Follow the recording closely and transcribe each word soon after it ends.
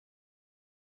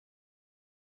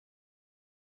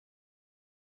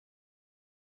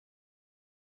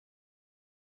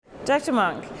Dr.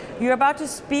 Monk, you're about to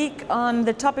speak on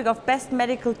the topic of best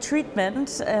medical treatment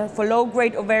for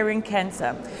low-grade ovarian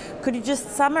cancer. Could you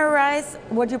just summarize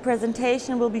what your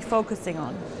presentation will be focusing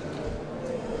on?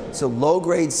 So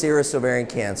low-grade serous ovarian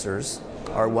cancers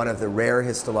are one of the rare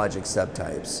histologic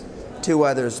subtypes. Two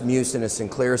others, mucinous and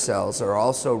clear cells, are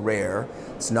also rare.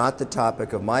 It's not the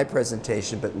topic of my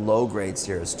presentation, but low-grade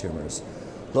serous tumors.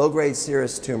 Low-grade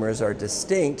serous tumors are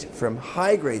distinct from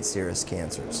high-grade serous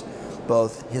cancers,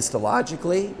 both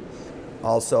histologically,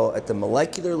 also at the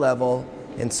molecular level,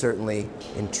 and certainly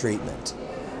in treatment.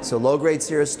 So low-grade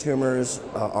serous tumors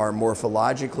are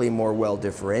morphologically more well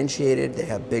differentiated. They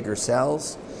have bigger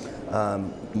cells.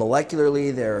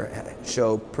 Molecularly, they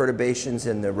show perturbations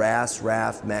in the RAS,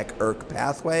 RAF, MEK, ERK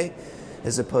pathway,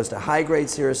 as opposed to high-grade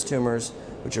serous tumors,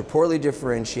 which are poorly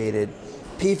differentiated,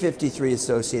 p53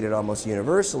 associated almost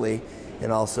universally,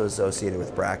 and also associated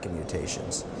with BRCA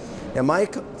mutations. Now, my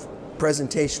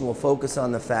presentation will focus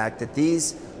on the fact that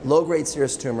these low-grade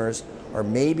serous tumors are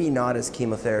maybe not as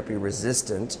chemotherapy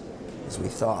resistant as we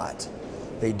thought.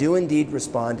 They do indeed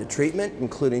respond to treatment,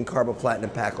 including carboplatin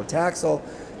and paclitaxel,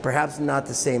 perhaps not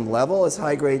the same level as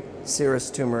high-grade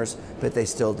serous tumors, but they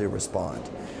still do respond.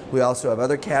 We also have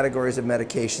other categories of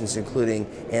medications, including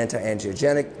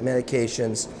anti-angiogenic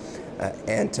medications,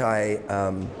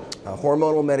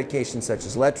 hormonal medications such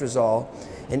as letrozole,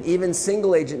 and even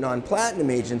single-agent non-platinum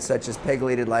agents such as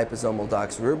pegylated liposomal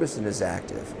doxorubicin is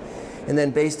active. And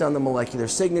then based on the molecular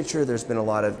signature, there's been a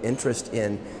lot of interest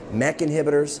in MEK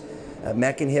inhibitors.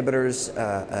 MEK inhibitors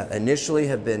initially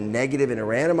have been negative in a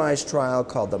randomized trial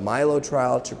called the MILO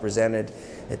trial, which was presented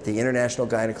at the International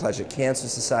Gynecologic Cancer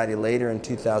Society later in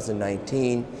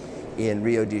 2019 in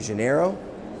Rio de Janeiro.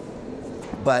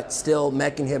 But still,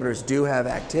 MEK inhibitors do have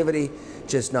activity,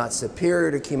 just not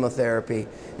superior to chemotherapy,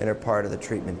 and are part of the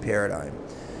treatment paradigm.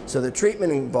 So the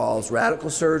treatment involves radical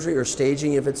surgery or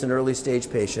staging if it's an early stage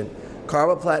patient,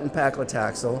 carboplatin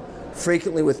paclitaxel,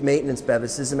 frequently with maintenance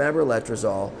bevacizumab or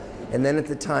letrozole, and then at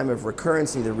the time of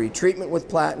recurrence, either retreatment with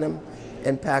platinum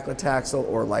and paclitaxel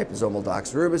or liposomal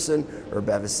doxorubicin or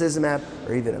bevacizumab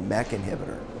or even a MEK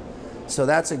inhibitor. So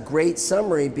that's a great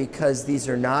summary because these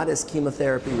are not as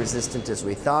chemotherapy resistant as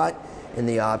we thought, and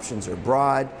the options are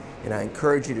broad. And I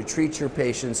encourage you to treat your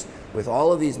patients with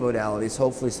all of these modalities,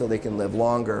 hopefully so they can live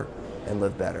longer and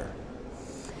live better.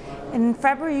 In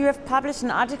February, you have published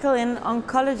an article in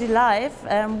Oncology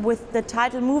Live with the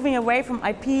title "Moving Away from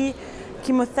IP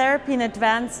Chemotherapy in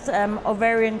Advanced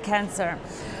Ovarian Cancer."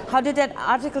 How did that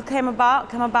article come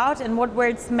about, and what were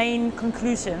its main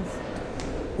conclusions?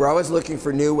 We're always looking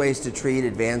for new ways to treat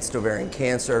advanced ovarian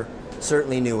cancer,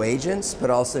 certainly new agents, but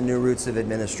also new routes of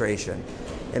administration.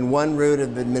 And one route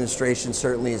of administration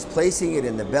certainly is placing it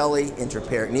in the belly,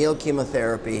 intraperitoneal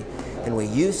chemotherapy, and we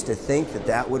used to think that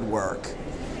that would work.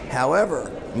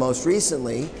 However, most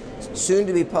recently, soon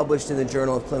to be published in the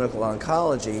Journal of Clinical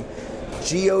Oncology,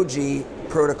 GOG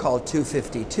Protocol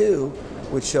 252,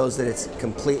 which shows that it's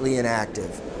completely inactive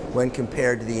when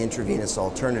compared to the intravenous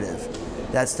alternative.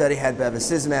 That study had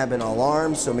bevacizumab in all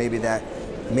arms, so maybe that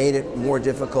made it more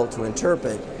difficult to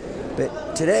interpret.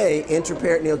 But today,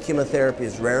 intraperitoneal chemotherapy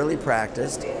is rarely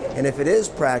practiced, and if it is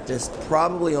practiced,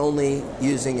 probably only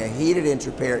using a heated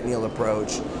intraperitoneal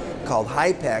approach called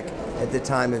HIPEC at the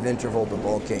time of interval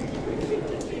debulking.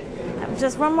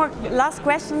 Just one more last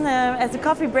question as the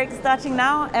coffee break is starting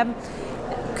now.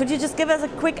 Could you just give us a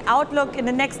quick outlook in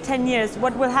the next 10 years?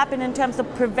 What will happen in terms of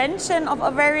prevention of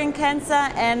ovarian cancer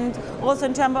and also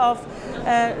in terms of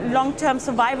long-term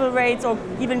survival rates or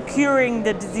even curing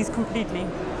the disease completely?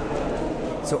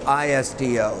 So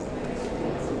ISDO,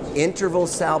 interval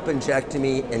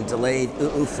salpingectomy and delayed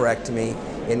oophorectomy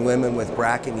in women with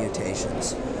BRCA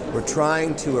mutations. We're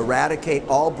trying to eradicate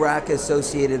all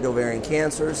BRCA-associated ovarian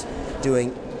cancers,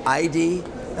 doing IS,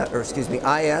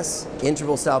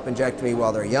 interval salpingectomy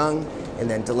while they're young, and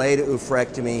then delayed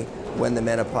oophorectomy when the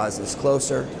menopause is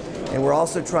closer. And we're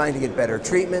also trying to get better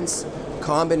treatments,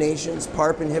 combinations,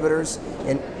 PARP inhibitors,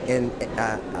 and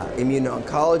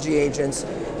immuno-oncology agents,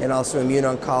 and also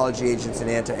immuno-oncology agents and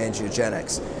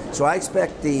anti-angiogenics. So I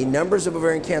expect the numbers of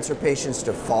ovarian cancer patients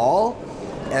to fall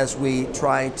as we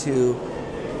try to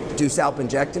do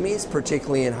salpingectomies,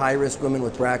 particularly in high-risk women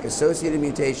with BRCA-associated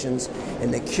mutations,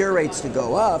 and the cure rates to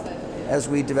go up as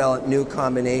we develop new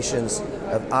combinations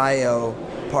of IO,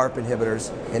 PARP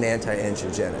inhibitors, and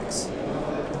anti-angiogenics.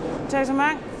 Dr.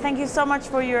 Monk, thank you so much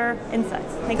for your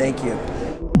insights. Thank you.